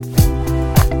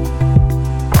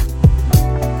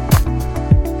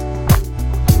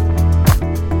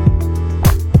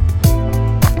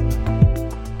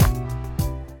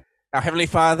Our Heavenly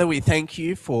Father, we thank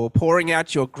you for pouring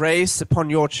out your grace upon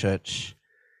your church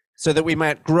so that we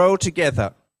might grow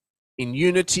together in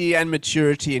unity and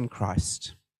maturity in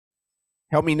Christ.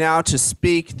 Help me now to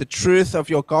speak the truth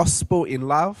of your gospel in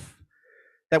love,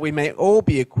 that we may all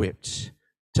be equipped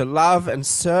to love and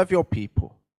serve your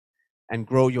people and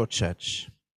grow your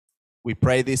church. We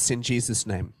pray this in Jesus'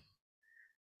 name.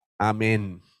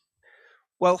 Amen.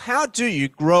 Well, how do you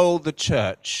grow the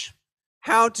church?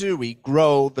 How do we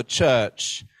grow the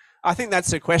church? I think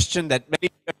that's a question that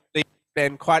many churches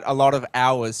spend quite a lot of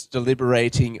hours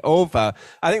deliberating over.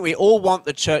 I think we all want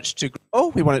the church to grow.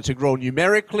 We want it to grow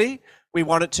numerically. We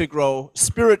want it to grow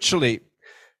spiritually.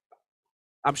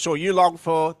 I'm sure you long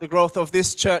for the growth of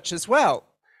this church as well.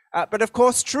 But of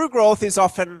course, true growth is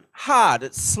often hard.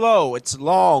 It's slow, it's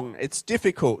long, it's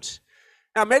difficult.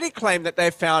 Now, many claim that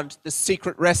they've found the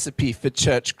secret recipe for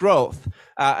church growth.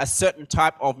 A certain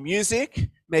type of music,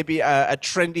 maybe a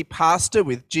trendy pastor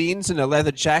with jeans and a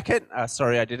leather jacket.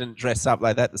 Sorry, I didn't dress up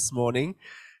like that this morning.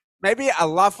 Maybe a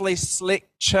lovely, slick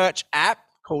church app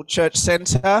called Church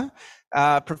Center,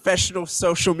 professional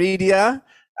social media,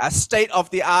 a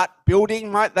state-of-the-art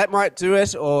building that might do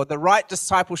it, or the right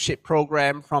discipleship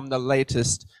program from the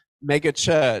latest mega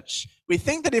church. We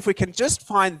think that if we can just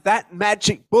find that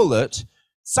magic bullet,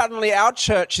 suddenly our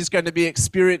church is going to be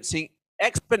experiencing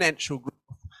exponential growth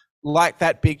like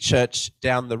that big church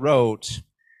down the road.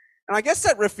 And I guess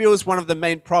that reveals one of the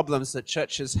main problems that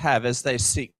churches have as they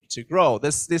seek to grow.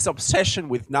 This obsession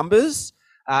with numbers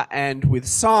and with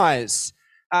size.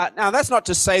 Now, that's not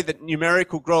to say that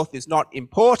numerical growth is not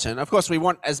important. Of course, we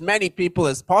want as many people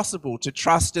as possible to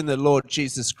trust in the Lord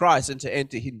Jesus Christ and to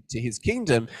enter into his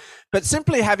kingdom. But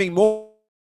simply having more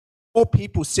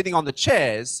people sitting on the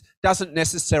chairs doesn't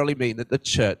necessarily mean that the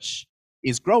church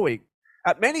is growing.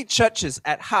 Many churches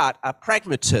at heart are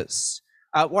pragmatists.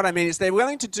 What I mean is they're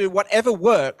willing to do whatever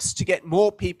works to get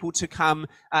more people to come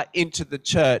into the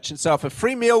church. And so if a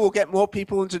free meal will get more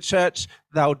people into church,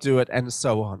 they'll do it, and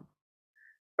so on.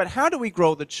 But how do we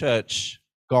grow the church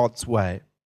God's way?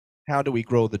 How do we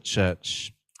grow the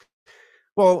church?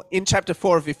 Well, in chapter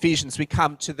 4 of Ephesians, we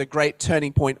come to the great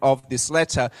turning point of this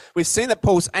letter. We've seen that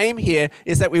Paul's aim here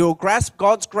is that we will grasp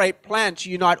God's great plan to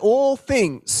unite all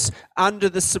things under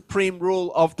the supreme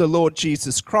rule of the Lord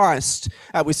Jesus Christ.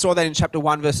 We saw that in chapter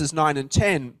 1, verses 9 and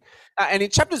 10. And in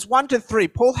chapters 1 to 3,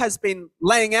 Paul has been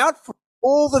laying out for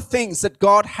all the things that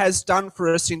God has done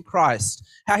for us in Christ,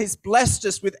 how he's blessed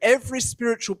us with every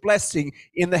spiritual blessing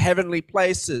in the heavenly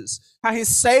places, how he's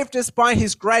saved us by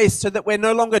his grace so that we're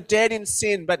no longer dead in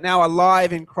sin, but now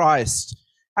alive in Christ,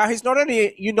 how he's not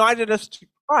only united us to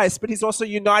Christ, but he's also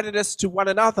united us to one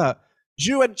another,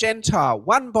 Jew and Gentile,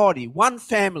 one body, one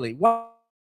family,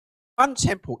 one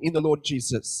temple in the Lord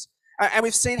Jesus. And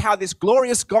we've seen how this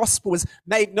glorious gospel was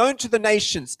made known to the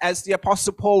nations as the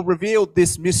Apostle Paul revealed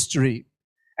this mystery.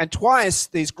 And twice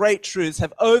these great truths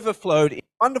have overflowed in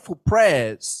wonderful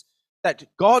prayers that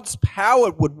God's power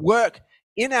would work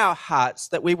in our hearts,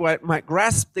 that we might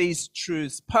grasp these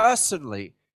truths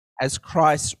personally as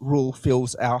Christ's rule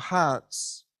fills our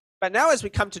hearts. But now as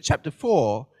we come to chapter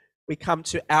 4, we come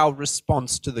to our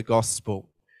response to the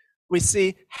gospel. We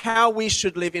see how we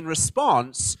should live in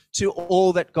response to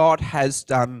all that God has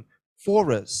done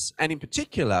for us, and in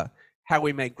particular, how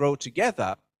we may grow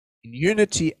together in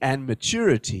unity and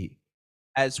maturity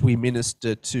as we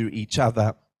minister to each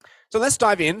other. So let's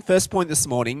dive in. First point this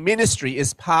morning, ministry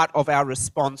is part of our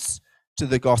response to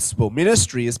the gospel.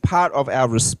 Ministry is part of our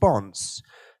response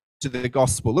to the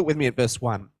gospel. Look with me at verse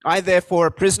 1. I, therefore,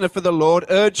 a prisoner for the Lord,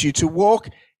 urge you to walk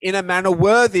in a manner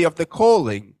worthy of the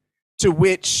calling to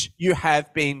which you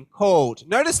have been called.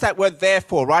 Notice that word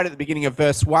therefore right at the beginning of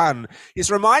verse 1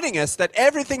 is reminding us that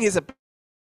everything is about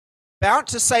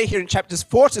to say here in chapters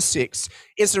 4 to 6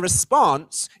 is a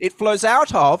response. It flows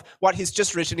out of what he's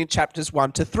just written in chapters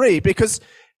 1 to 3, because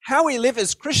how we live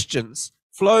as Christians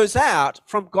flows out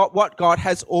from what God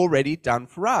has already done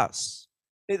for us.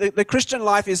 The Christian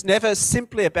life is never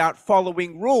simply about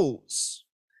following rules.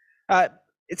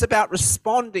 It's about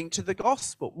responding to the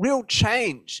gospel. Real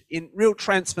change, real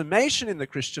transformation in the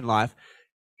Christian life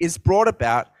is brought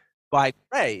about by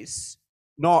grace,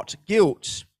 not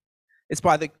guilt. It's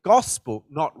by the gospel,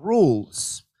 not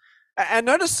rules. And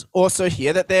notice also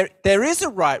here that there is a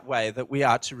right way that we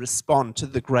are to respond to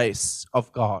the grace of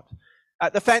God.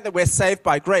 The fact that we're saved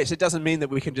by grace, it doesn't mean that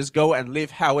we can just go and live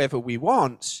however we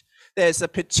want. There's a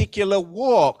particular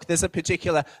walk, there's a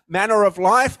particular manner of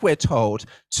life, we're told,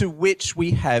 to which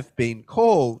we have been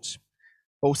called.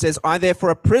 Paul says, I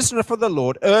therefore, a prisoner for the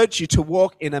Lord, urge you to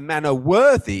walk in a manner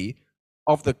worthy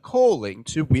of the calling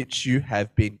to which you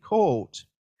have been called.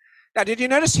 Now, did you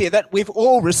notice here that we've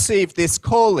all received this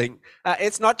calling?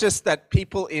 It's not just that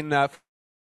people in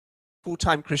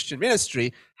full-time Christian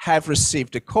ministry have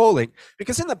received a calling.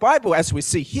 Because in the Bible, as we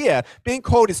see here, being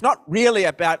called is not really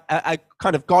about a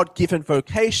kind of God-given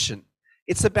vocation.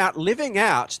 It's about living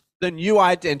out the new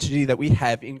identity that we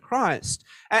have in Christ.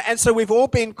 And so we've all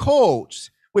been called.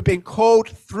 We've been called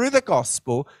through the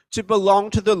gospel to belong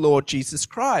to the Lord Jesus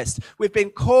Christ. We've been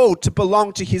called to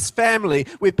belong to his family.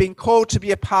 We've been called to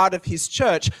be a part of his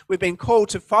church. We've been called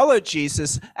to follow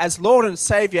Jesus as Lord and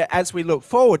Savior as we look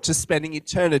forward to spending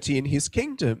eternity in his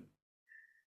kingdom.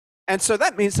 And so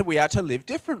that means that we are to live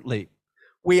differently.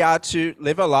 We are to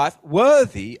live a life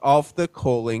worthy of the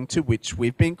calling to which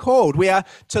we've been called. We are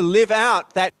to live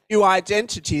out that new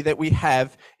identity that we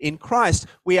have in Christ.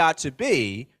 We are to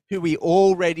be who we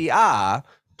already are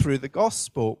through the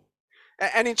gospel.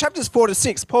 And in chapters 4 to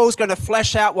 6, Paul's going to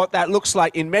flesh out what that looks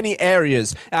like in many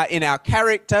areas, in our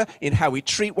character, in how we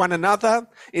treat one another,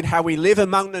 in how we live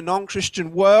among the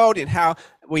non-Christian world, in how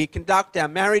we conduct our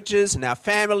marriages and our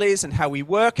families, and how we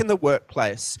work in the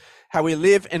workplace, how we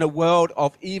live in a world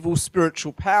of evil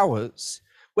spiritual powers.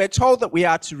 We're told that we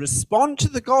are to respond to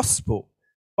the gospel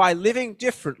by living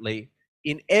differently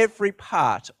in every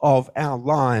part of our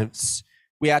lives.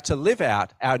 We are to live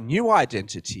out our new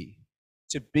identity,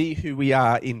 to be who we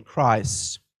are in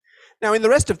Christ. Now, in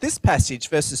the rest of this passage,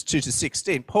 verses 2 to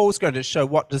 16, Paul's going to show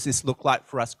what does this look like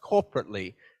for us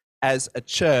corporately as a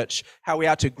church, how we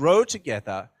are to grow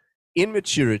together in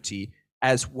maturity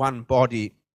as one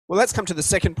body. Well, let's come to the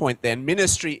second point then.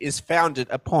 Ministry is founded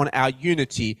upon our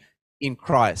unity in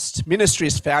Christ. Ministry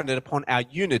is founded upon our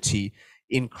unity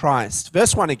in Christ.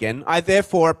 Verse 1 again, I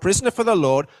therefore, a prisoner for the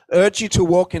Lord, urge you to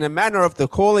walk in a manner of the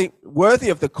calling, worthy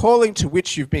of the calling to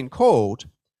which you've been called,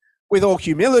 with all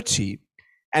humility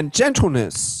and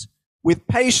gentleness, with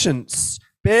patience,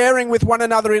 bearing with one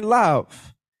another in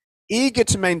love, eager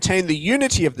to maintain the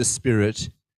unity of the Spirit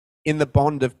in the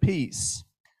bond of peace.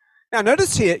 Now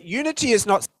notice here, unity is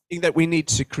not something that we need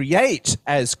to create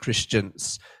as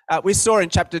Christians. We saw in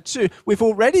chapter 2, we've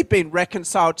already been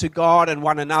reconciled to God and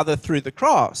one another through the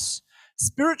cross.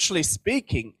 Spiritually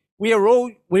speaking, we are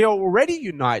already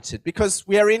united because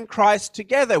we are in Christ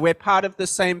together. We're part of the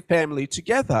same family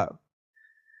together.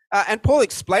 And Paul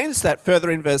explains that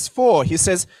further in verse 4. He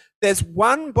says, there's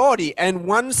one body and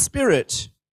one Spirit,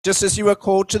 just as you are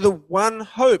called to the one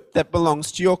hope that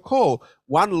belongs to your call.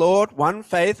 One Lord, one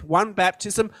faith, one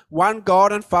baptism, one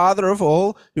God and Father of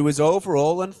all, who is over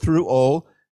all and through all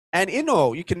and in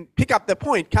all. You can pick up the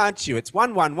point, can't you? It's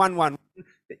one.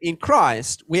 In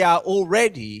Christ, we are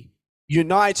already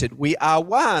united. We are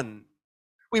one.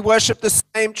 We worship the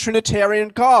same Trinitarian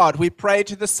God. We pray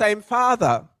to the same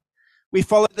Father. We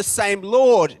follow the same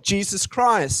Lord, Jesus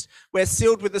Christ. We're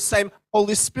sealed with the same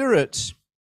Holy Spirit.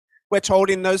 We're told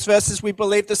in those verses we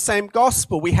believe the same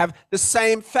gospel. We have the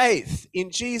same faith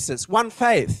in Jesus. One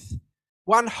faith,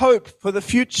 one hope for the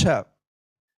future.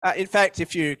 In fact,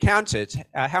 if you counted,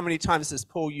 how many times does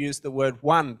Paul use the word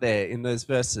one there in those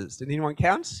verses? Did anyone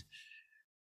count?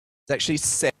 It's actually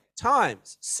 7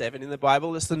 times. 7 in the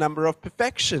Bible is the number of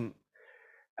perfection.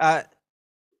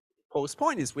 Paul's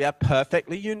point is we are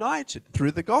perfectly united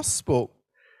through the gospel.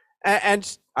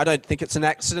 And I don't think it's an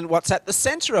accident what's at the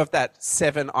center of that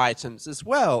 7 items as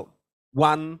well.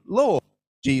 One Lord,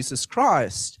 Jesus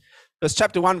Christ. Because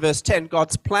chapter 1, verse 10,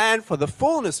 God's plan for the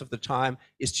fullness of the time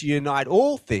is to unite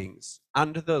all things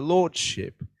under the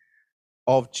lordship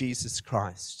of Jesus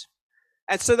Christ.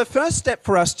 And so the first step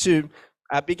for us to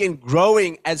begin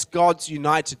growing as God's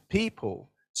united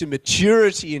people to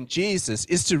maturity in Jesus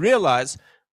is to realize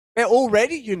we're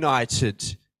already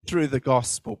united through the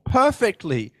gospel,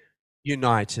 perfectly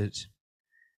united.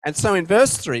 And so in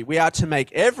verse 3, we are to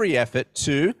make every effort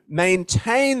to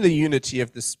maintain the unity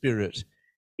of the Spirit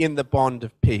in the bond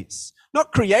of peace.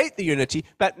 Not create the unity,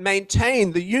 but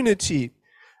maintain the unity.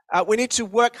 We need to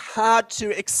work hard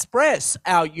to express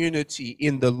our unity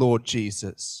in the Lord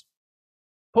Jesus.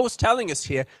 Paul's telling us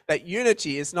here that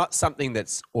unity is not something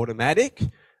that's automatic.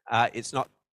 It's not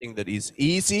something that is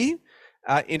easy.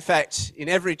 In fact, in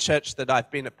every church that I've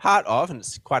been a part of, and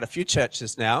it's quite a few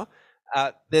churches now,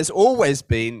 there's always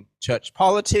been church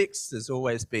politics. There's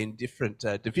always been different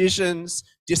divisions,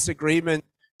 disagreements,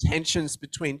 tensions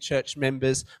between church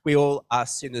members. We all are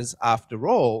sinners after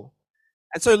all.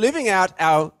 And so living out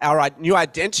our new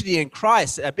identity in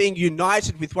Christ, being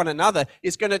united with one another,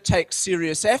 is going to take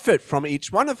serious effort from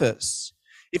each one of us.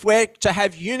 If we're to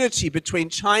have unity between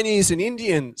Chinese and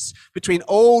Indians, between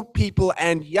old people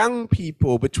and young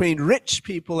people, between rich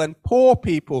people and poor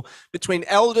people, between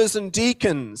elders and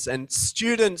deacons, and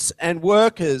students and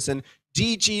workers, and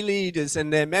DG leaders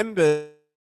and their members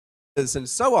and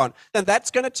so on, then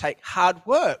that's going to take hard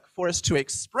work for us to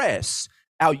express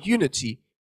our unity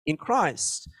in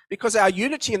Christ. Because our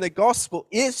unity in the gospel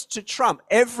is to trump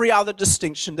every other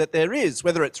distinction that there is,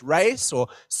 whether it's race or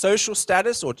social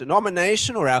status or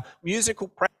denomination or our musical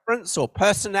preference or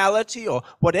personality or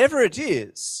whatever it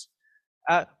is.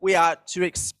 We are to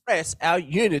express our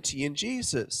unity in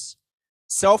Jesus.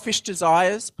 Selfish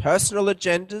desires, personal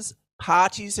agendas,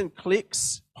 parties and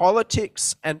cliques,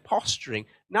 politics and posturing,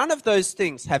 none of those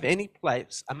things have any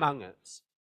place among us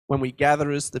when we gather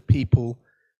as the people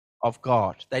of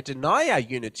God. They deny our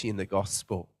unity in the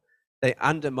gospel. They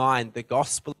undermine the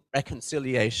gospel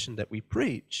reconciliation that we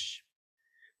preach.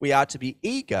 We are to be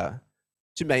eager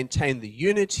to maintain the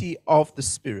unity of the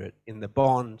Spirit in the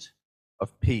bond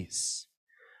of peace.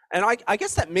 And I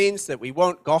guess that means that we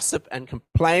won't gossip and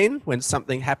complain when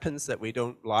something happens that we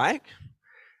don't like.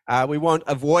 We won't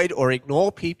avoid or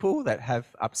ignore people that have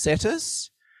upset us.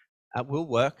 We'll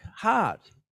work hard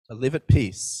to live at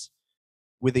peace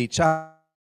with each other.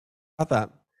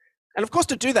 And of course,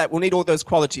 to do that, we'll need all those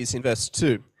qualities in verse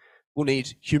 2. We'll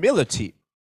need humility,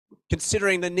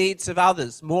 considering the needs of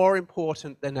others more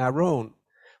important than our own.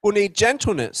 We'll need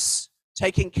gentleness,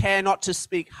 taking care not to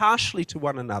speak harshly to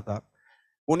one another.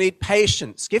 We'll need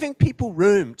patience, giving people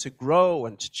room to grow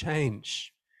and to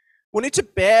change. We'll need to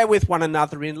bear with one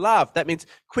another in love. That means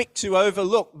quick to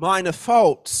overlook minor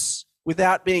faults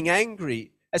without being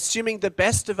angry, assuming the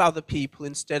best of other people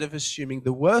instead of assuming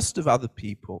the worst of other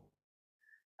people.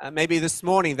 Maybe this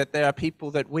morning that there are people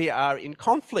that we are in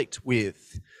conflict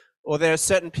with, or there are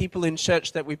certain people in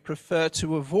church that we prefer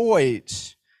to avoid.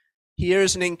 Here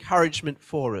is an encouragement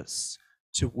for us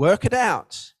to work it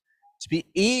out, to be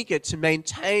eager to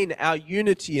maintain our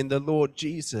unity in the Lord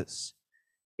Jesus.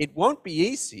 It won't be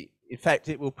easy. In fact,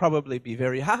 it will probably be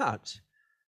very hard,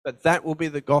 but that will be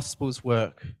the gospel's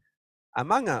work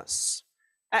among us.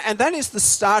 And that is the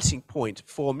starting point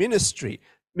for ministry.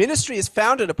 Ministry is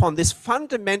founded upon this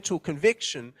fundamental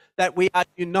conviction that we are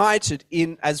united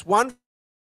in as one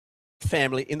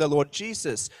family in the Lord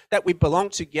Jesus, that we belong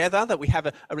together, that we have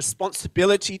a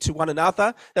responsibility to one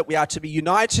another, that we are to be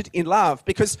united in love,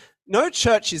 because no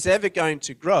church is ever going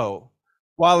to grow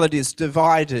while it is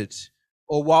divided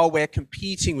or while we're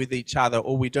competing with each other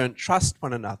or we don't trust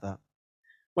one another.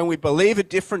 When we believe a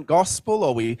different gospel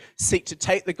or we seek to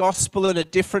take the gospel in a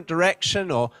different direction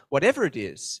or whatever it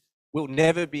is, we'll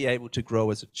never be able to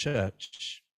grow as a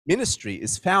church. Ministry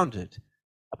is founded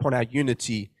upon our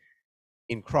unity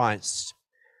in Christ.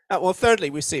 Well, thirdly,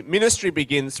 we see ministry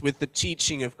begins with the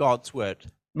teaching of God's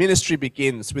word. Ministry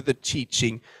begins with the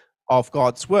teaching of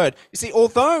God's word. You see,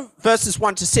 although verses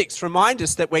 1 to 6 remind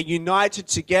us that we're united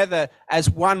together as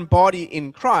one body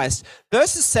in Christ,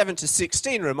 verses 7 to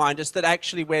 16 remind us that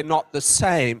actually we're not the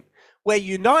same. We're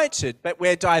united, but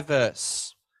we're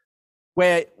diverse.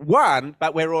 We're one,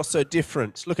 but we're also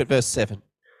different. Look at verse 7.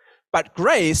 But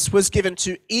grace was given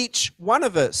to each one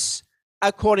of us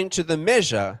according to the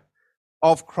measure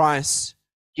of Christ's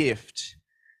gift.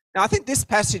 Now, I think this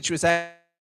passage was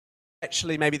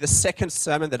actually maybe the second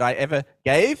sermon that I ever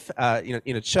gave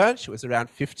in a church. It was around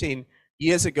 15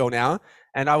 years ago now.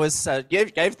 And I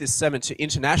gave this sermon to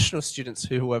international students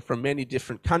who were from many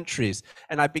different countries.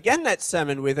 And I began that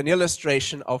sermon with an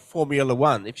illustration of Formula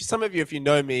One. Some of you, if you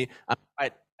know me, I'm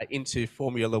quite into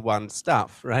Formula One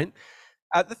stuff, right?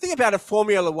 The thing about a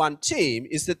Formula One team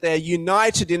is that they're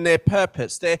united in their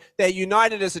purpose. They're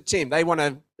united as a team. They want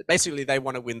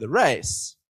to win the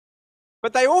race.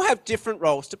 But they all have different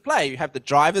roles to play. You have the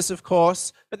drivers, of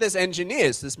course, but there's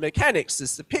engineers, there's mechanics,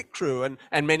 there's the pit crew,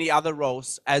 and many other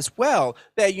roles as well.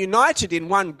 They're united in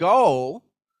one goal,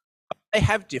 but they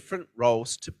have different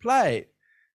roles to play.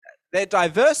 Their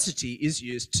diversity is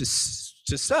used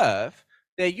to serve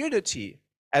their unity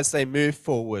as they move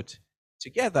forward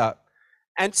together.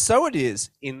 And so it is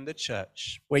in the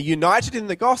church. We're united in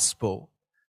the gospel,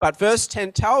 but verse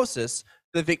 10 tells us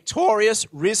the victorious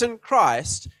risen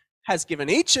Christ has given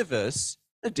each of us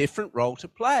a different role to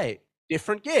play,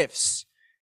 different gifts,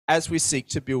 as we seek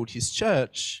to build his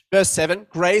church. Verse 7,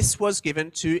 grace was given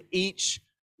to each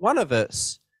one of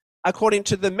us according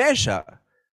to the measure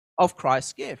of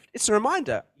Christ's gift. It's a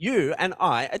reminder, you and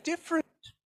I are different.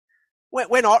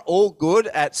 We're not all good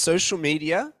at social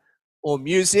media or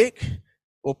music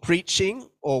or preaching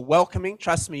or welcoming.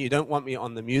 Trust me, you don't want me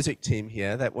on the music team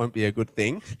here. That won't be a good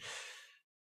thing.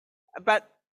 But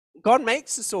God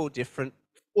makes us all different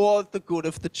for the good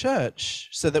of the church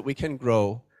so that we can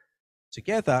grow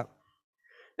together.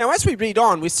 Now, as we read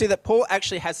on, we see that Paul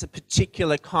actually has a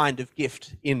particular kind of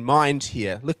gift in mind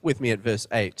here. Look with me at verse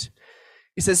 8.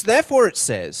 He says, therefore it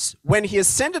says, when he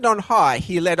ascended on high,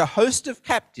 he led a host of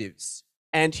captives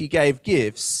and he gave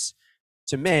gifts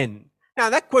to men. Now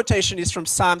that quotation is from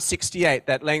Psalm 68,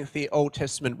 that lengthy Old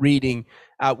Testament reading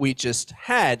we just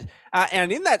had.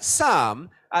 And in that psalm,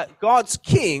 God's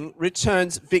king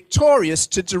returns victorious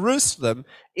to Jerusalem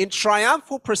in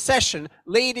triumphal procession,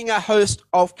 leading a host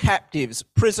of captives,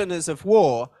 prisoners of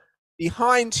war,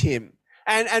 behind him.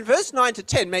 And verse 9 to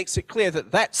 10 makes it clear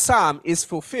that that psalm is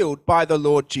fulfilled by the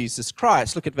Lord Jesus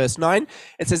Christ. Look at verse 9.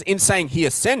 It says, in saying he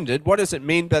ascended, what does it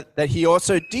mean that he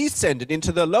also descended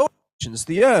into the lower regions,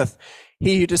 the earth?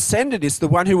 He who descended is the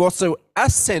one who also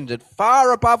ascended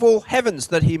far above all heavens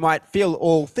that he might fill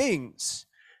all things.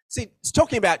 See, it's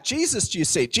talking about Jesus, do you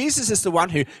see? Jesus is the one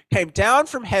who came down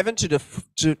from heaven to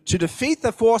defeat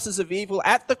the forces of evil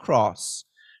at the cross,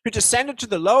 who descended to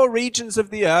the lower regions of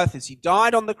the earth as he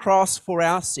died on the cross for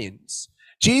our sins.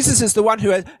 Jesus is the one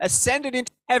who ascended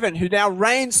into heaven, who now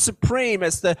reigns supreme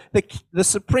as the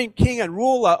supreme king and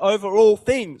ruler over all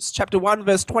things. Chapter 1,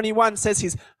 verse 21 says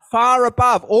he's far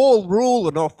above all rule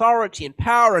and authority and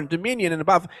power and dominion and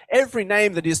above every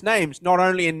name that is named, not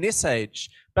only in this age,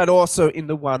 but also in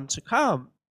the one to come.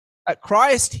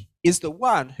 Christ is the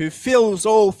one who fills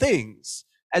all things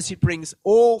as he brings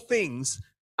all things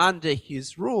under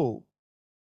his rule.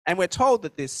 And we're told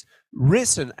that this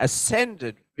risen,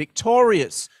 ascended,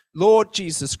 victorious Lord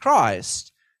Jesus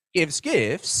Christ gives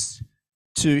gifts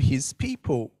to his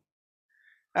people.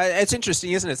 It's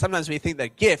interesting, isn't it? Sometimes we think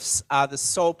that gifts are the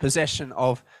sole possession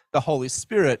of the Holy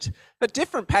Spirit, but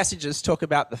different passages talk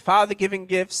about the Father giving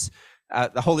gifts,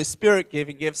 the Holy Spirit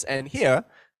giving gifts, and here,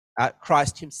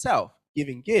 Christ himself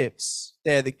giving gifts.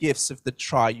 They're the gifts of the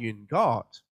triune God.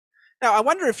 Now, I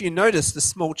wonder if you noticed the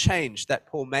small change that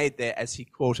Paul made there as he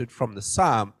quoted from the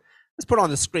psalm. Let's put it on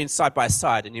the screen side by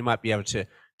side, and you might be able to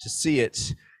see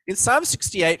it. In Psalm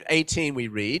 68:18, we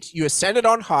read, you ascended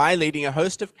on high, leading a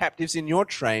host of captives in your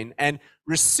train and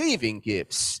receiving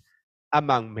gifts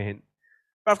among men.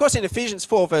 But of course, in Ephesians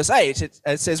 4, verse 8,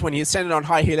 it says, when he ascended on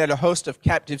high, he led a host of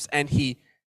captives and he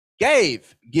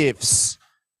gave gifts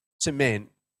to men.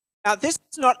 Now, this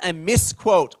is not a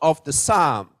misquote of the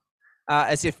psalm,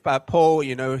 as if Paul,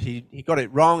 he got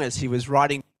it wrong as he was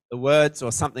writing the words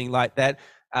or something like that.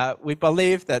 We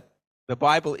believe that the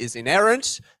Bible is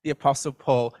inerrant. The Apostle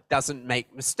Paul doesn't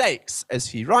make mistakes as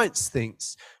he writes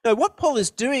things. No, what Paul is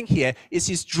doing here is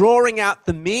he's drawing out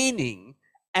the meaning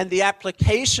and the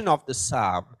application of the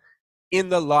psalm in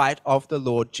the light of the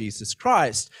Lord Jesus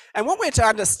Christ. And what we're to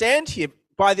understand here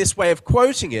by this way of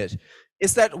quoting it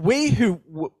is that we who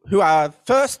are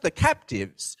first the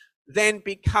captives then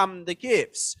become the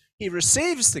gifts. He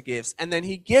receives the gifts and then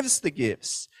he gives the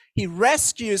gifts. He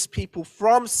rescues people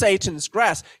from Satan's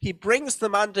grasp. He brings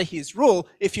them under his rule.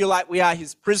 If you like, we are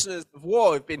his prisoners of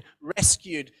war. We've been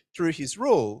rescued through his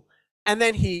rule. And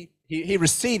then he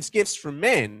receives gifts from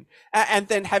men. And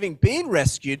then having been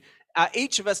rescued,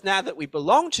 each of us, now that we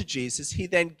belong to Jesus, he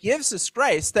then gives us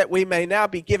grace that we may now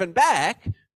be given back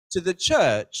to the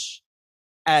church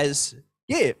as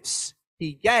gifts.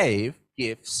 He gave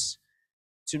gifts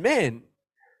to men.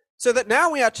 So that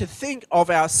now we are to think of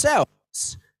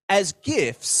ourselves as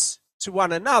gifts to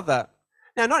one another.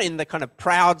 Now, not in the kind of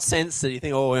proud sense that you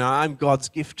think, I'm God's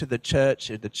gift to the church,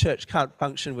 or the church can't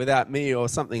function without me, or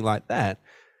something like that.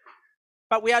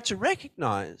 But we are to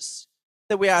recognize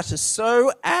that we are to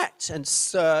so act and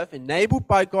serve, enabled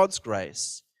by God's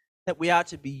grace, that we are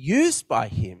to be used by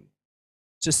him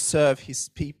to serve his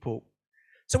people.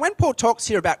 So when Paul talks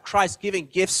here about Christ giving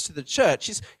gifts to the church,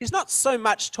 he's not so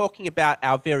much talking about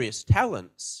our various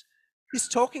talents. He's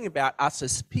talking about us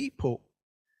as people.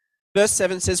 Verse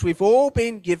 7 says, we've all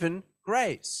been given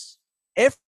grace.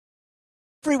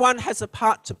 Everyone has a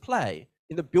part to play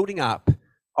in the building up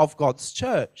of God's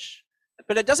church.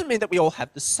 But it doesn't mean that we all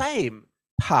have the same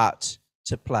part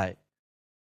to play.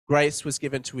 Grace was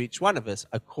given to each one of us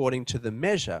according to the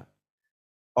measure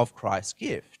of Christ's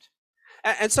gift.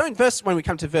 And so when we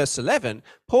come to verse 11,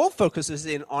 Paul focuses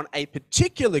in on a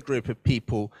particular group of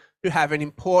people who have an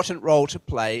important role to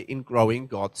play in growing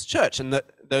God's church. And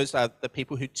those are the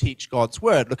people who teach God's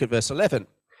word. Look at verse 11. It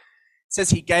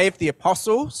says he gave the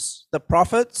apostles, the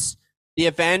prophets, the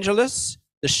evangelists,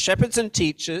 the shepherds and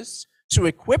teachers to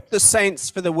equip the saints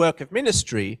for the work of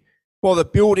ministry, for the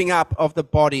building up of the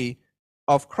body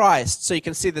of Christ. So you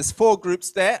can see there's 4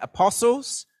 groups there: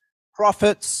 apostles,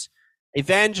 prophets,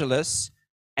 evangelists,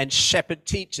 and shepherd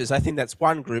teachers. I think that's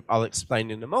one group I'll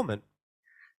explain in a moment.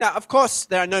 Now, of course,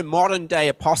 there are no modern day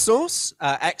apostles.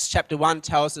 Acts chapter 1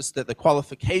 tells us that the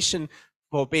qualification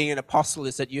for being an apostle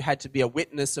is that you had to be a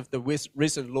witness of the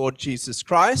risen Lord Jesus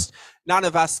Christ. None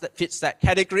of us that fits that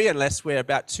category unless we're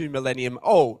about 2 millennium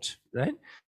old, right?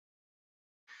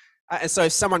 And so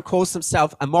if someone calls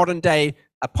themselves a modern day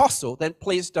apostle, then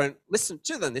please don't listen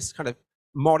to them. This kind of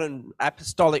modern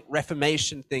apostolic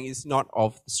reformation thing is not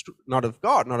of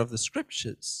God, not of the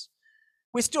scriptures.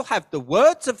 We still have the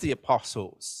words of the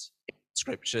apostles in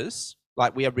scriptures,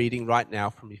 like we are reading right now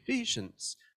from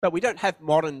Ephesians, but we don't have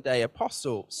modern day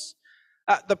apostles.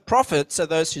 The prophets are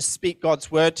those who speak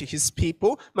God's word to his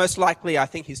people. Most likely, I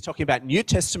think he's talking about New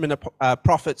Testament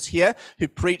prophets here who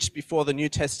preached before the New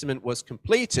Testament was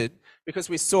completed, because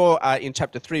we saw in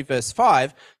chapter 3, verse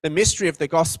 5, the mystery of the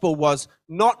gospel was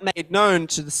not made known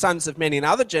to the sons of men in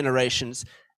other generations,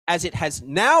 as it has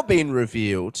now been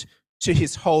revealed to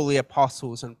his holy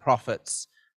apostles and prophets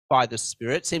by the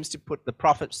Spirit. Seems to put the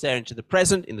prophets there into the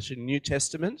present in the New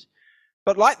Testament.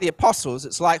 But like the apostles,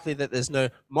 it's likely that there's no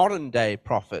modern day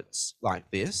prophets like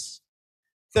this.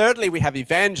 Thirdly, we have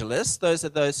evangelists. Those are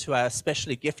those who are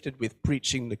especially gifted with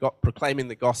proclaiming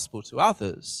the gospel to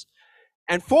others.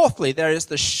 And fourthly, there is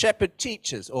the shepherd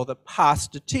teachers or the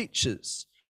pastor teachers.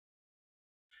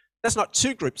 That's not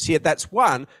two groups here, that's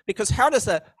one, because how does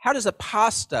a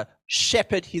pastor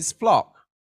shepherd his flock?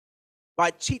 By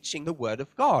teaching the word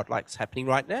of God, like it's happening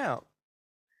right now.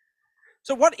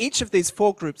 So what each of these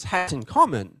four groups has in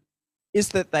common is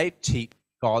that they teach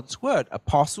God's word.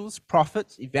 Apostles,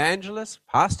 prophets, evangelists,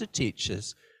 pastor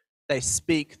teachers, they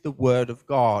speak the word of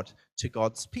God to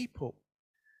God's people.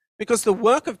 Because the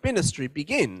work of ministry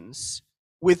begins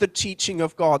with the teaching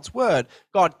of God's word.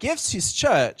 God gives his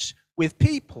church with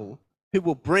people who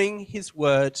will bring his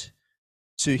word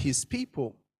to his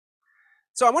people.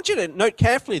 So I want you to note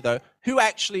carefully, though, who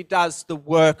actually does the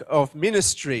work of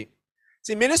ministry.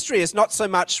 See, ministry is not so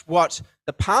much what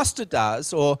the pastor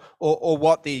does or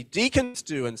what the deacons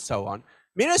do and so on.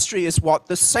 Ministry is what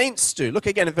the saints do. Look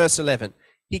again at verse 11.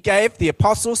 He gave the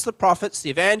apostles, the prophets,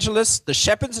 the evangelists, the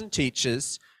shepherds and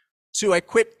teachers to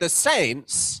equip the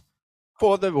saints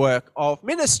for the work of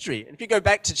ministry. And if you go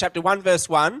back to chapter 1, verse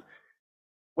 1,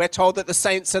 we're told that the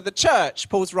saints are the church.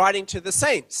 Paul's writing to the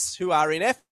saints who are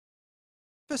in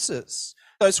Ephesus,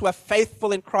 those who are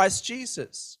faithful in Christ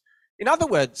Jesus. In other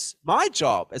words, my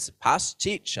job as a pastor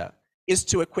teacher is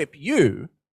to equip you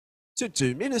to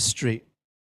do ministry.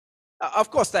 Of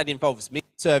course, that involves me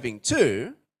serving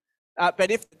too,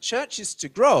 but if the church is to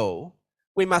grow,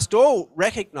 we must all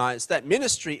recognize that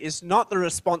ministry is not the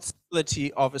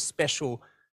responsibility of a special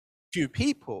few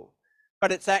people,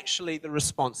 but it's actually the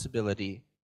responsibility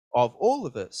of all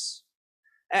of us.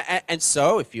 And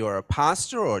so if you're a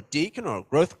pastor or a deacon or a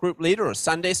growth group leader or a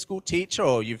Sunday school teacher,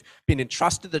 or you've been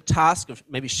entrusted the task of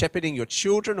maybe shepherding your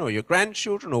children or your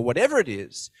grandchildren or whatever it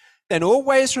is, then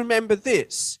always remember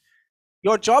this.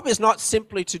 Your job is not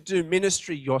simply to do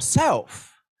ministry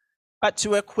yourself, but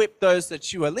to equip those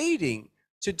that you are leading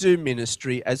to do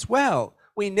ministry as well.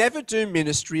 We never do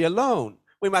ministry alone.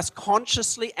 We must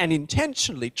consciously and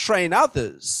intentionally train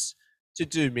others to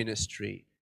do ministry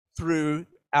through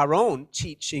our own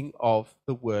teaching of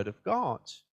the Word of God.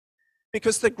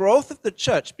 Because the growth of the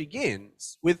church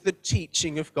begins with the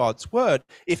teaching of God's Word.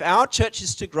 If our church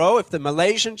is to grow, if the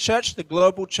Malaysian church, the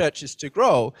global church is to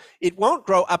grow, it won't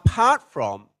grow apart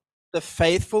from the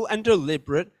faithful and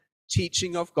deliberate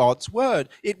teaching of God's Word.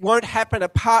 It won't happen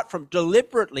apart from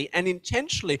deliberately and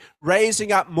intentionally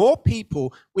raising up more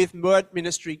people with word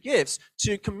ministry gifts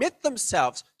to commit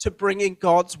themselves to bringing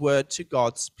God's Word to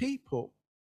God's people.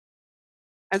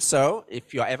 And so,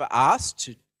 if you're ever asked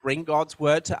to bring God's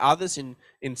word to others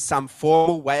in some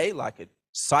formal way, like a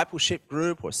discipleship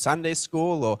group or Sunday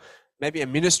school or maybe a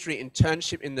ministry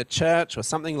internship in the church or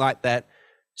something like that,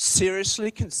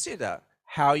 seriously consider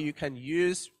how you can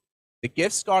use the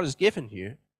gifts God has given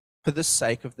you for the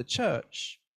sake of the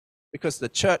church. Because the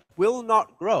church will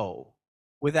not grow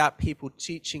without people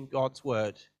teaching God's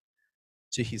word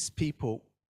to his people.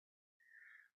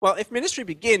 Well, if ministry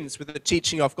begins with the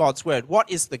teaching of God's word,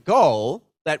 what is the goal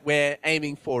that we're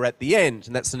aiming for at the end?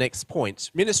 And that's the next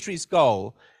point. Ministry's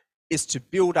goal is to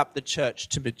build up the church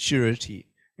to maturity.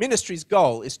 Ministry's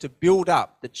goal is to build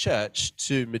up the church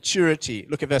to maturity.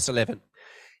 Look at verse 11.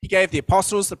 He gave the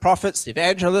apostles, the prophets, the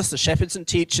evangelists, the shepherds and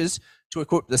teachers to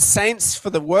equip the saints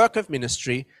for the work of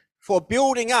ministry, for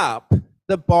building up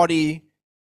the body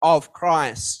of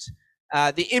Christ.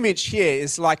 The image here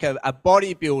is like a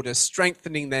bodybuilder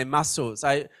strengthening their muscles.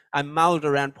 I mulled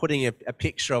around putting a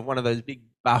picture of one of those big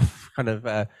buff kind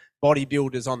of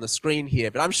bodybuilders on the screen here,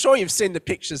 but I'm sure you've seen the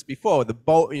pictures before, the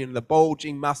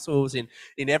bulging muscles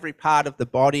in every part of the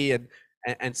body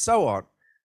and so on.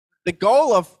 The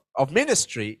goal of of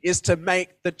ministry is to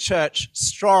make the church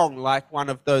strong like one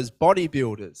of those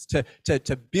bodybuilders,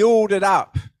 to build it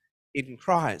up in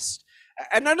Christ.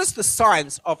 And notice the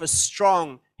signs of a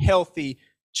strong, healthy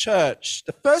church.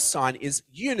 The first sign is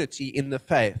unity in the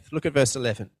faith. Look at verse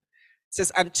 11. It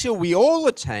says, until we all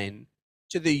attain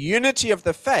to the unity of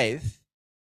the faith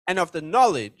and of the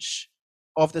knowledge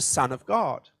of the Son of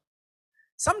God.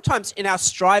 Sometimes in our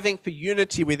striving for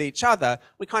unity with each other,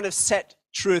 we kind of set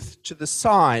truth to the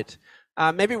side.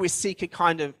 Maybe we seek a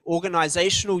kind of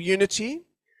organizational unity.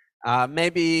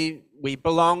 Maybe we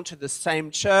belong to the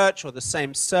same church or the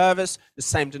same service, the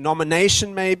same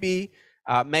denomination maybe.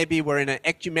 Maybe we're in an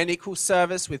ecumenical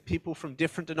service with people from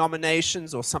different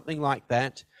denominations or something like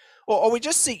that. Or we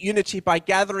just seek unity by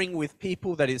gathering with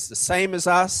people that is the same as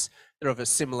us, that are of a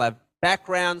similar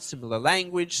background, similar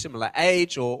language, similar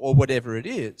age, or whatever it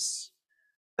is.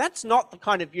 That's not the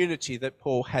kind of unity that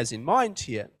Paul has in mind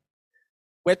here.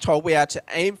 We're told we are to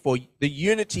aim for the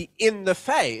unity in the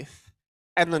faith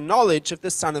and the knowledge of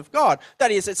the Son of God.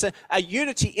 That is, it's a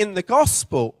unity in the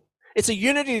gospel. It's a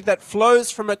unity that flows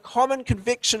from a common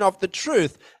conviction of the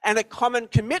truth and a common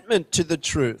commitment to the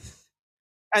truth.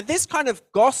 And this kind of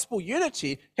gospel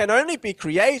unity can only be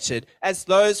created as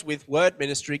those with word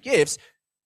ministry gifts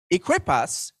equip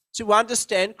us to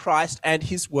understand Christ and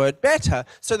his word better,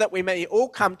 so that we may all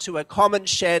come to a common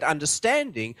shared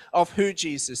understanding of who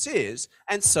Jesus is,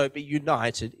 and so be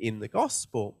united in the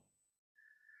gospel.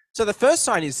 So the first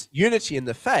sign is unity in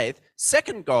the faith.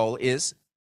 Second goal is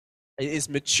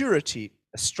maturity.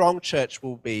 A strong church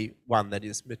will be one that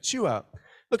is mature.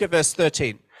 Look at verse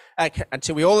 13.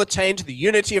 Until we all attain to the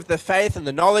unity of the faith and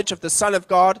the knowledge of the Son of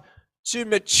God, to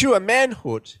mature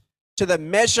manhood, to the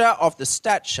measure of the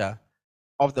stature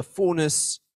of the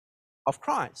fullness of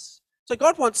Christ. So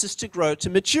God wants us to grow to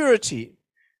maturity.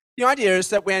 The idea is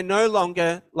that we're no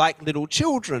longer like little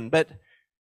children, but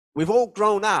we've all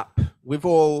grown up. We've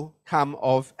all come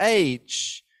of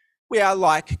age. We are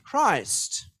like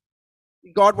Christ.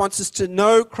 God wants us to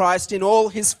know Christ in all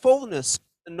his fullness.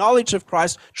 The knowledge of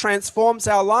Christ transforms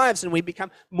our lives, and we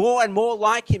become more and more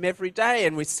like him every day,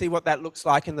 and we see what that looks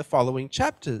like in the following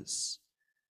chapters.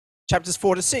 Chapters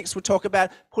 4 to 6 will talk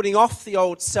about putting off the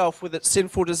old self with its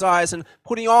sinful desires and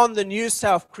putting on the new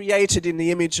self created in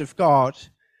the image of God.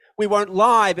 We won't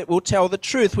lie, but we'll tell the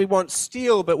truth. We won't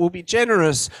steal, but we'll be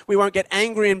generous. We won't get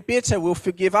angry and bitter. We'll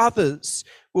forgive others.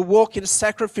 We'll walk in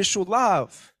sacrificial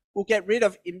love. We'll get rid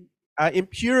of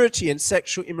impurity and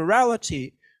sexual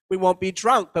immorality. We won't be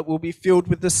drunk, but we'll be filled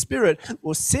with the Spirit.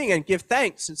 We'll sing and give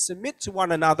thanks and submit to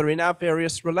one another in our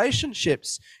various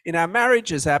relationships, in our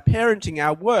marriages, our parenting,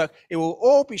 our work. It will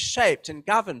all be shaped and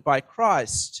governed by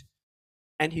Christ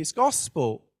and his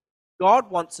gospel. God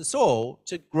wants us all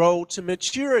to grow to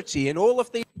maturity in all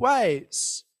of these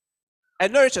ways.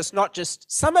 And notice, not just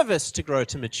some of us to grow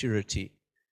to maturity,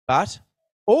 but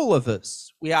all of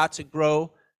us. We are to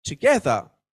grow together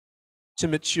to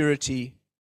maturity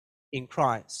in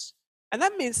Christ. And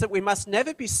that means that we must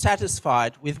never be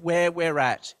satisfied with where we're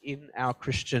at in our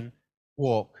Christian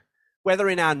walk, whether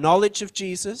in our knowledge of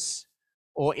Jesus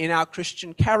or in our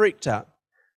Christian character.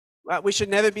 We should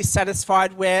never be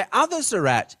satisfied where others are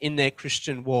at in their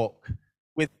Christian walk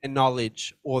with their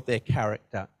knowledge or their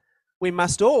character. We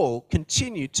must all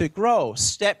continue to grow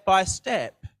step by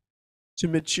step to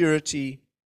maturity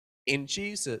in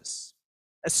Jesus.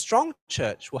 A strong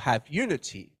church will have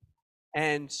unity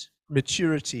and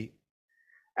maturity.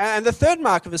 And the third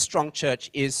mark of a strong church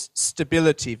is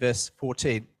stability, verse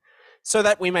 14. So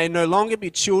that we may no longer be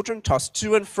children tossed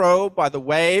to and fro by the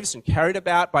waves and carried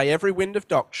about by every wind of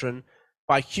doctrine,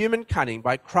 by human cunning,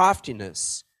 by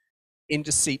craftiness in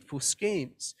deceitful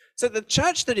schemes. So the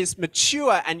church that is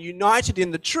mature and united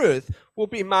in the truth will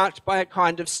be marked by a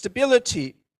kind of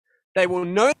stability. They will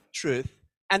know the truth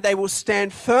and they will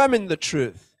stand firm in the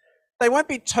truth. They won't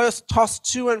be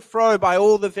tossed to and fro by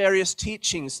all the various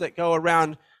teachings that go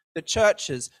around the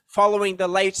churches, following the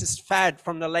latest fad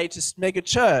from the latest mega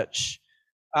church,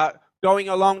 going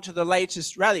along to the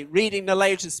latest rally, reading the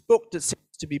latest book that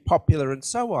seems to be popular and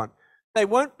so on. They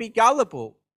won't be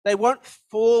gullible. They won't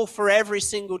fall for every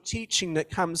single teaching that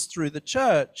comes through the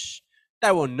church.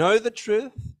 They will know the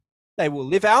truth. They will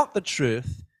live out the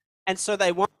truth. And so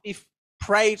they won't be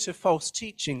prey to false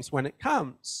teachings when it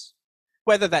comes.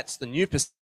 Whether that's the new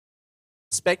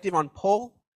perspective on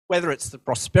Paul, whether it's the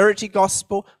prosperity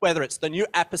gospel, whether it's the new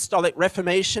apostolic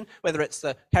reformation, whether it's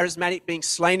the charismatic being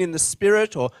slain in the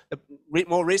spirit, or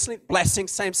more recently, blessing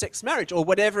same-sex marriage, or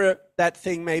whatever that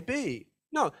thing may be.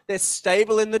 No, they're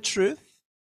stable in the truth,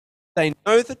 they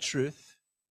know the truth,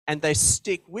 and they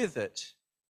stick with it,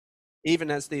 even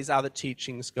as these other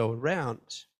teachings go around.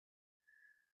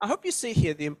 I hope you see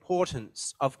here the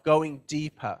importance of going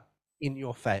deeper in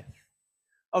your faith,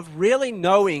 of really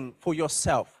knowing for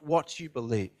yourself what you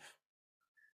believe,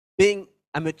 being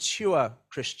a mature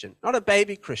Christian, not a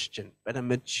baby Christian, but a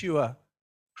mature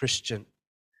Christian.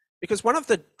 Because one of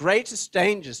the greatest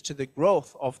dangers to the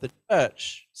growth of the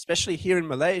church, especially here in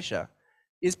Malaysia,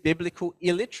 is biblical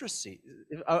illiteracy,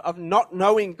 of not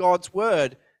knowing God's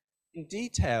word in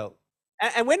detail.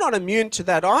 And we're not immune to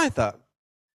that either.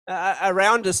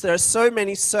 Around us, there are so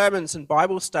many sermons and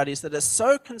Bible studies that are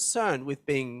so concerned with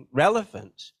being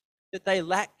relevant that they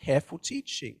lack careful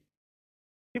teaching.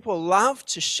 People love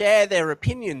to share their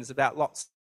opinions about lots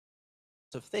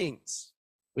of things.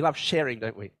 We love sharing,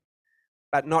 don't we?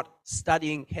 But not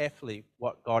studying carefully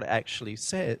what God actually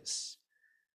says.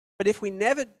 But if we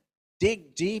never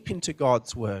dig deep into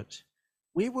God's word,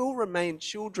 we will remain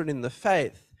children in the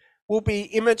faith. We'll be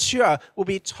immature. We'll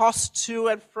be tossed to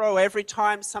and fro every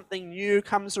time something new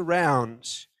comes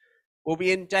around. We'll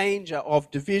be in danger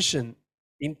of division,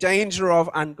 in danger of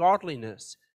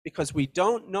ungodliness, because we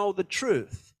don't know the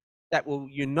truth that will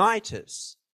unite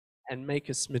us and make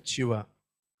us mature.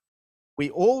 We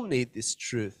all need this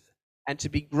truth, and to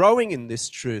be growing in this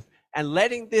truth and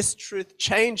letting this truth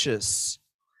change us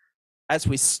as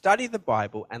we study the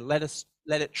Bible and let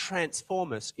it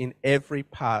transform us in every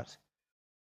part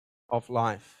of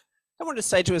life. I want to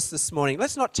say to us this morning,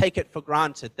 let's not take it for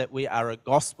granted that we are a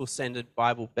gospel-centered,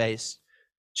 Bible-based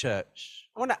church.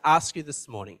 I want to ask you this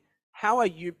morning, how are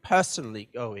you personally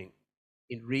going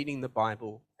in reading the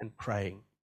Bible and praying?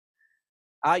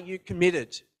 Are you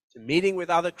committed to meeting with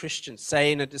other Christians,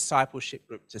 say in a discipleship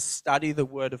group, to study the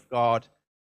Word of God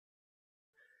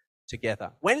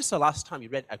together? When is the last time you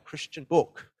read a Christian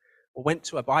book or went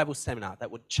to a Bible seminar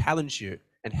that would challenge you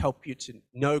and help you to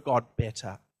know God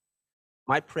better?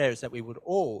 My prayer is that we would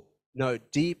all know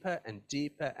deeper and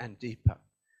deeper and deeper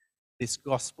this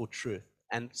gospel truth,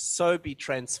 and so be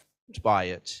transformed by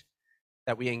it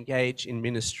that we engage in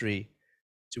ministry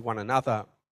to one another.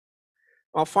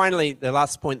 Well, finally, the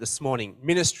last point this morning,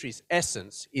 ministry's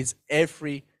essence is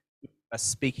every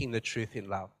speaking the truth in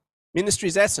love.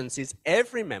 Ministry's essence is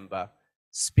every member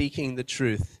speaking the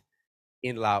truth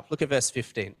in love. Look at verse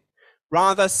 15.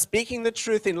 Rather, speaking the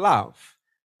truth in love,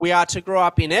 we are to grow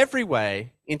up in every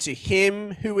way into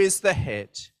him who is the head,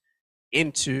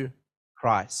 into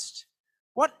Christ.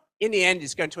 What, in the end,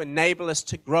 is going to enable us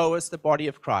to grow as the body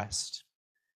of Christ?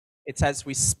 It's as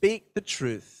we speak the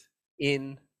truth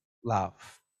in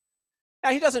love. Now,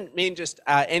 he doesn't mean just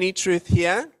any truth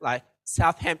here, like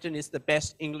Southampton is the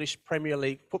best English Premier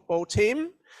League football team,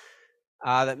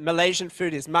 that Malaysian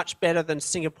food is much better than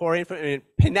Singaporean food, I mean,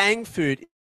 Penang food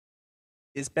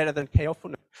is better than KL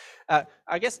food.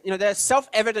 I guess, there are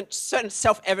certain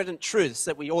self-evident truths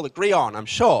that we all agree on, I'm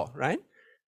sure, right?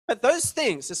 But those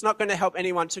things, it's not going to help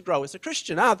anyone to grow as a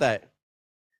Christian, are they?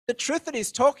 The truth that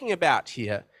he's talking about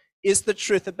here is the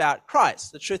truth about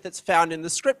Christ, the truth that's found in the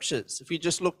scriptures. If you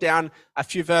just look down a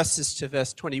few verses to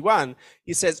verse 21,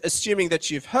 he says, assuming that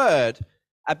you've heard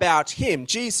about him,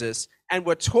 Jesus, and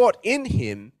were taught in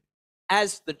him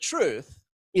as the truth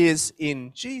is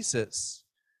in Jesus.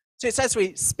 So it's as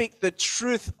we speak the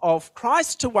truth of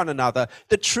Christ to one another,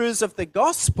 the truths of the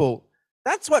gospel,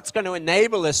 that's what's going to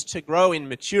enable us to grow in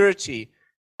maturity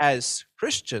as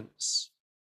Christians.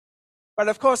 But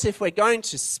of course, if we're going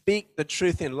to speak the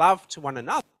truth in love to one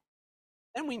another,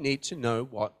 then we need to know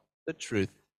what the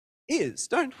truth is,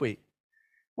 don't we?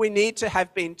 We need to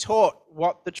have been taught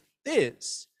what the truth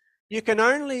is. You can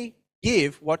only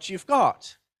give what you've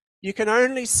got. You can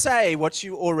only say what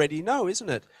you already know, isn't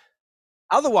it?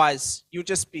 Otherwise, you'll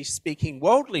just be speaking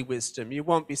worldly wisdom. You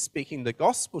won't be speaking the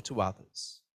gospel to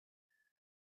others.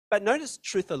 But notice,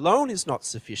 truth alone is not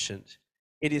sufficient.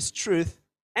 It is truth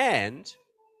and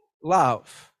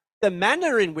love. The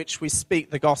manner in which we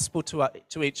speak the gospel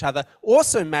to each other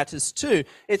also matters too.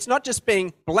 It's not just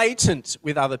being blatant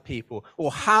with other people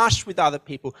or harsh with other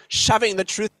people, shoving the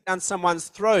truth down someone's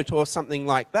throat or something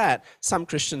like that. Some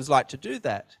Christians like to do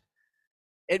that.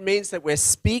 It means that we're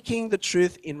speaking the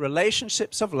truth in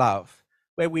relationships of love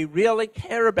where we really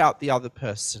care about the other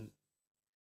person.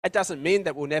 It doesn't mean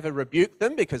that we'll never rebuke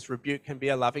them, because rebuke can be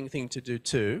a loving thing to do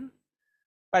too.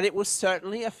 But it will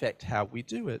certainly affect how we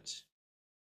do it.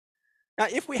 Now,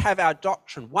 if we have our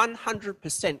doctrine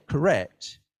 100%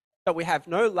 correct, but we have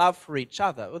no love for each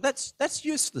other, well, that's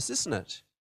useless, isn't it?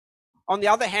 On the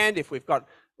other hand, if we've got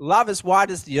love as wide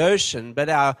as the ocean, but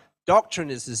our doctrine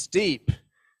is as deep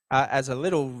as a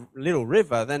little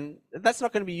river, then that's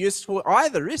not going to be useful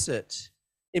either, is it?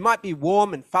 It might be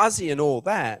warm and fuzzy and all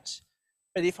that,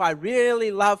 but if I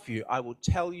really love you, I will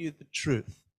tell you the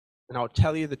truth. and I'll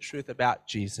tell you the truth about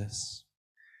Jesus.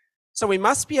 So we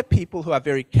must be a people who are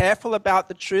very careful about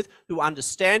the truth, who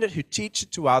understand it, who teach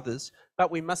it to others,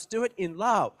 but we must do it in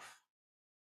love.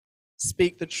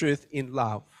 Speak the truth in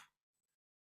love.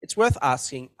 It's worth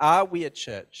asking, are we a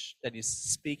church that is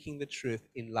speaking the truth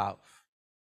in love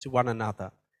to one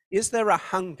another? Is there a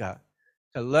hunger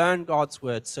to learn God's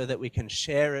word so that we can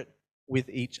share it with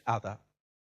each other?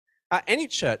 Any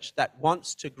church that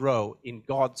wants to grow in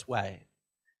God's way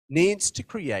needs to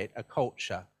create a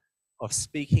culture of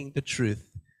speaking the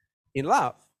truth in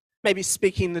love. Maybe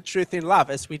speaking the truth in love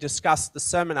as we discuss the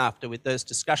sermon after with those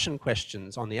discussion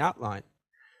questions on the outline.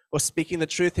 Or speaking the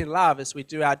truth in love as we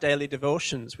do our daily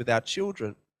devotions with our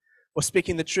children. Or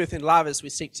speaking the truth in love as we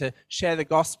seek to share the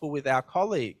gospel with our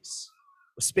colleagues.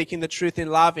 Or speaking the truth in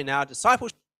love in our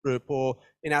discipleship group, or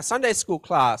in our Sunday school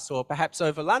class, or perhaps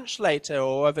over lunch later,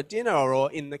 or over dinner,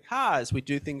 or in the car as we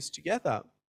do things together.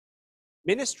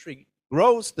 Ministry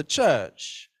grows the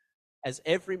church as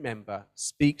every member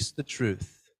speaks the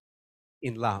truth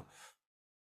in love.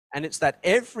 And it's that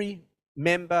every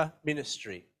member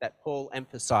ministry that Paul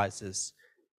emphasizes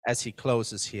as he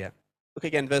closes here. Look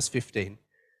again, verse 15.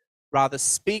 Rather,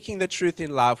 speaking the truth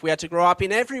in love, we are to grow up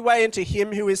in every way into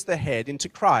him who is the head, into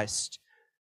Christ,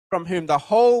 from whom the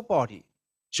whole body,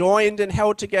 joined and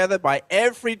held together by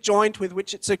every joint with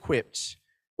which it's equipped,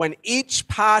 when each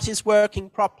part is working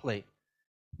properly,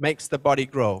 makes the body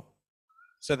grow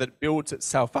so that it builds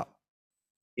itself up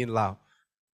in love.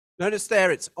 Notice there,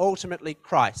 it's ultimately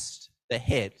Christ, the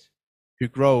head, who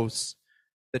grows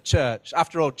the church.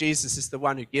 After all, Jesus is the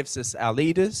one who gives us our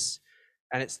leaders,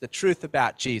 and it's the truth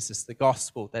about Jesus, the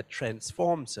gospel, that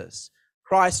transforms us.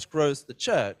 Christ grows the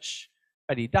church,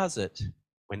 but he does it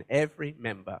when every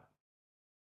member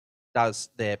does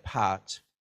their part.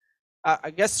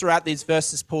 I guess throughout these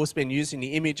verses, Paul's been using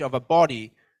the image of a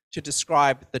body to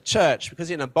describe the church, because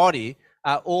in a body,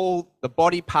 all the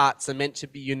body parts are meant to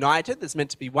be united. There's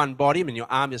meant to be one body. I mean,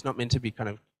 your arm is not meant to be kind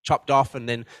of chopped off and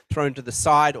then thrown to the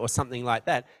side or something like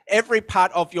that. Every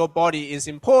part of your body is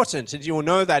important, and you will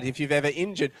know that if you've ever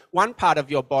injured one part of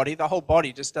your body, the whole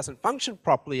body just doesn't function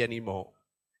properly anymore.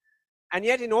 And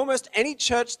yet in almost any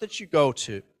church that you go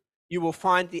to, you will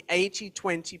find the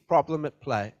 80-20 problem at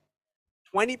play.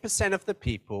 20% of the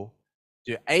people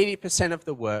do 80% of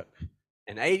the work,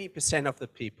 and 80% of the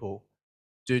people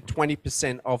do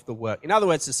 20% of the work. In other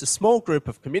words, it's a small group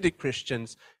of committed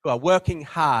Christians who are working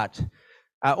hard,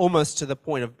 almost to the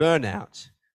point of burnout,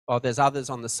 while there's others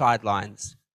on the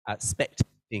sidelines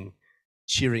spectating,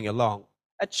 cheering along.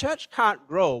 A church can't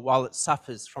grow while it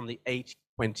suffers from the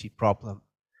 80-20 problem.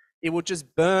 It will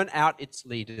just burn out its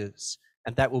leaders,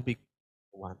 and that will be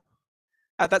one.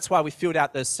 That's why we filled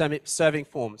out those serving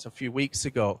forms a few weeks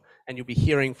ago, and you'll be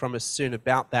hearing from us soon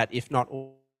about that, if not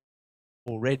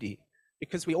already,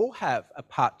 because we all have a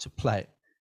part to play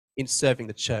in serving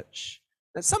the church.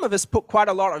 And some of us put quite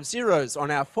a lot of zeros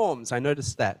on our forms. I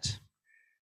noticed that.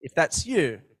 If that's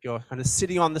you, if you're kind of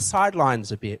sitting on the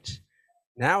sidelines a bit,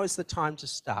 now is the time to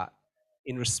start.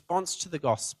 In response to the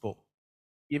gospel,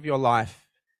 give your life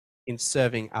in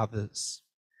serving others.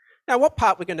 Now, what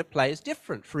part we're going to play is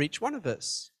different for each one of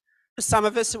us. For some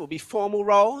of us, it will be formal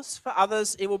roles. For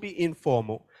others, it will be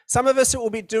informal. Some of us, it will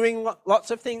be doing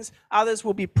lots of things. Others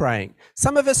will be praying.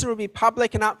 Some of us, it will be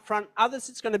public and upfront. Others,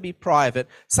 it's going to be private.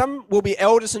 Some will be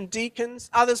elders and deacons.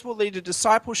 Others will lead a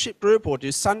discipleship group or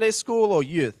do Sunday school or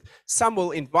youth. Some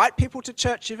will invite people to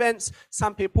church events.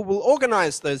 Some people will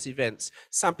organize those events.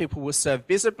 Some people will serve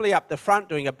visibly up the front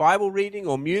doing a Bible reading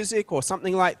or music or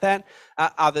something like that.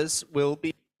 Others will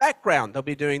be background. They'll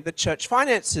be doing the church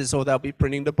finances, or they'll be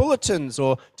printing the bulletins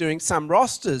or doing some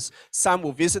rosters. Some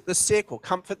will visit the sick or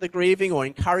comfort the grieving or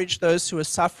encourage those who are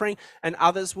suffering, and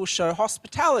others will show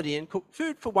hospitality and cook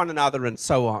food for one another and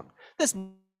so on. There's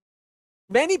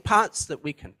many parts that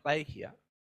we can play here,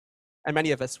 and many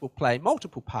of us will play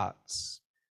multiple parts.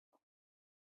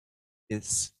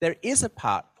 There is a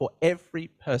part for every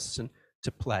person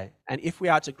to play, and if we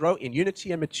are to grow in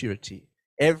unity and maturity,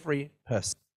 every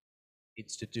person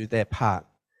needs to do their part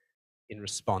in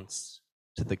response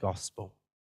to the gospel.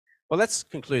 Well, let's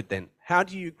conclude then. How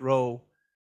do you grow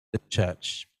the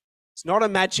church? It's not a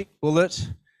magic bullet.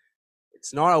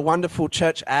 It's not a wonderful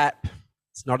church app.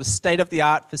 It's not a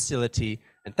state-of-the-art facility.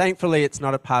 And thankfully, it's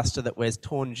not a pastor that wears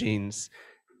torn jeans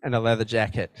and a leather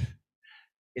jacket.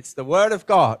 It's the word of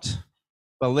God,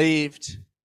 believed,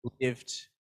 lived,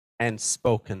 and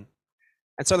spoken.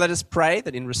 And so let us pray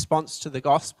that in response to the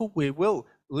gospel, we will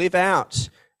live out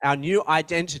our new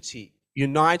identity,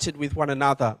 united with one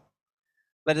another.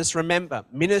 Let us remember,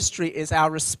 ministry is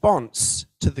our response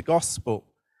to the gospel.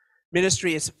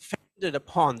 Ministry is founded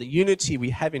upon the unity we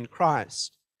have in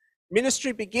Christ.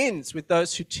 Ministry begins with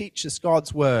those who teach us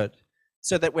God's word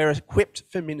so that we're equipped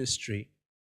for ministry.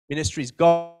 Ministry's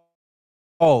goal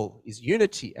is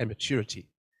unity and maturity,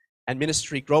 and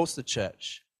ministry grows the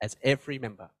church as every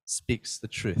member speaks the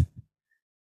truth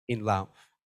in love.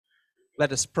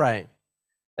 Let us pray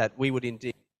that we would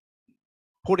indeed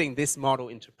putting this model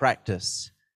into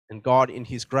practice, and God in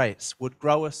his grace would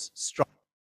grow us strong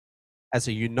as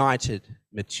a united,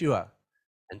 mature,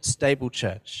 and stable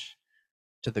church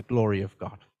to the glory of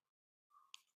God.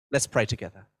 Let's pray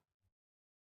together.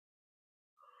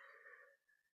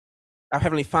 Our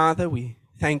Heavenly Father, we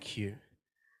thank you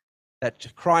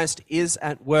that Christ is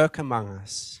at work among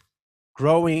us,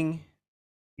 growing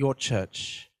your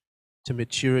church to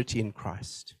maturity in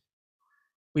Christ.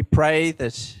 We pray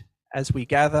that as we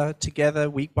gather together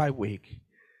week by week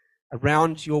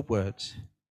around your word,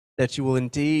 that you will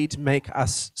indeed make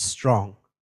us strong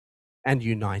and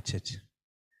united.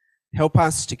 Help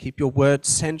us to keep your word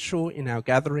central in our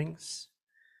gatherings.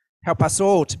 Help us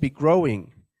all to be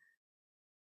growing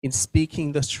in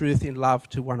speaking the truth in love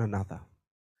to one another.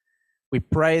 We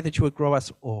pray that you would grow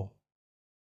us all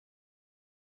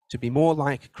to be more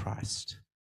like Christ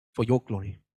for your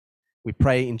glory. We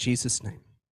pray in Jesus' name.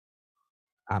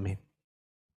 Amen.